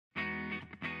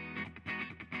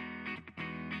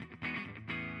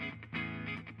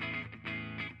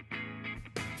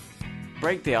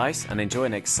Break the ice and enjoy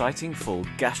an exciting full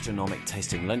gastronomic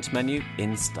tasting lunch menu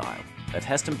in style at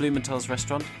Heston Blumenthal's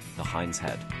restaurant, the Hinds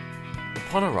Head.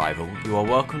 Upon arrival, you are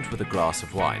welcomed with a glass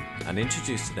of wine and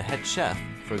introduced to the head chef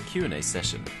for a Q&A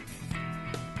session.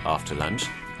 After lunch,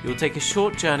 you will take a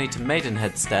short journey to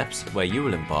Maidenhead Steps, where you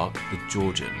will embark the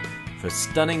Georgian for a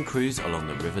stunning cruise along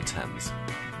the River Thames.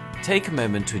 Take a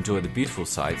moment to enjoy the beautiful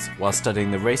sights while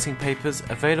studying the racing papers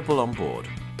available on board.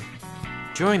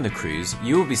 During the cruise,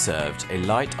 you will be served a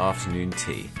light afternoon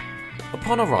tea.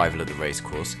 Upon arrival at the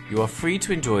racecourse, you are free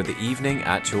to enjoy the evening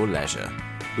at your leisure.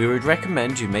 We would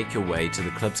recommend you make your way to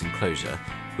the club's enclosure,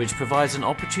 which provides an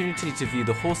opportunity to view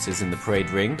the horses in the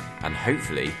parade ring and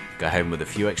hopefully go home with a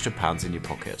few extra pounds in your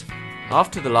pocket.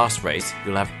 After the last race,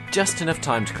 you'll have just enough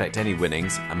time to collect any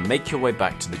winnings and make your way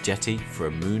back to the jetty for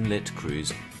a moonlit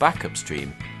cruise back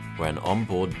upstream, where an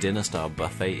onboard dinner-style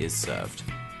buffet is served.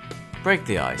 Break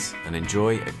the ice and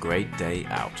enjoy a great day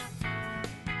out.